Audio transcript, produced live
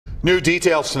New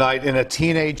details tonight in a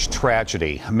teenage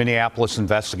tragedy. Minneapolis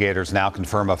investigators now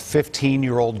confirm a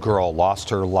 15-year-old girl lost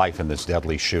her life in this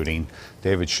deadly shooting.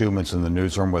 David Schuman's in the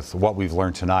newsroom with what we've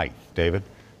learned tonight. David?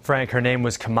 Frank, her name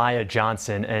was Kamaya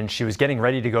Johnson, and she was getting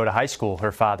ready to go to high school,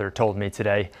 her father told me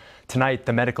today. Tonight,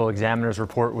 the medical examiner's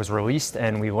report was released,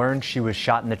 and we learned she was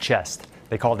shot in the chest.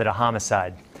 They called it a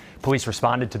homicide. Police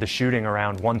responded to the shooting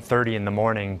around 1:30 in the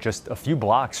morning, just a few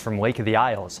blocks from Lake of the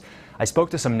Isles. I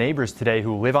spoke to some neighbors today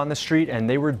who live on the street, and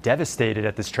they were devastated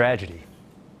at this tragedy.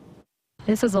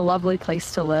 This is a lovely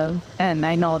place to live, and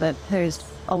I know that there's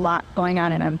a lot going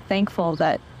on, and I'm thankful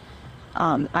that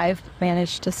I've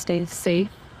managed to stay safe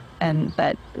and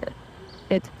that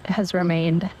it has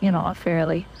remained, a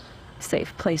fairly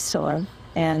safe place to live.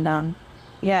 And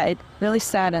yeah, it really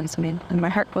saddens me, and my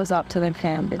heart goes out to their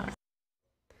family.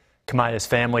 Kamaya's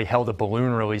family held a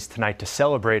balloon release tonight to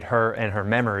celebrate her and her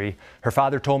memory. Her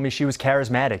father told me she was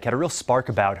charismatic, had a real spark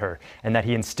about her, and that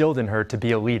he instilled in her to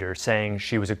be a leader, saying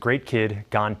she was a great kid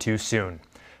gone too soon.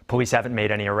 Police haven't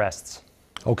made any arrests.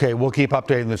 Okay, we'll keep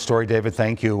updating the story, David.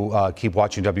 Thank you. Keep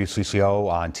watching WCCO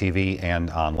on TV and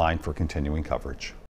online for continuing coverage.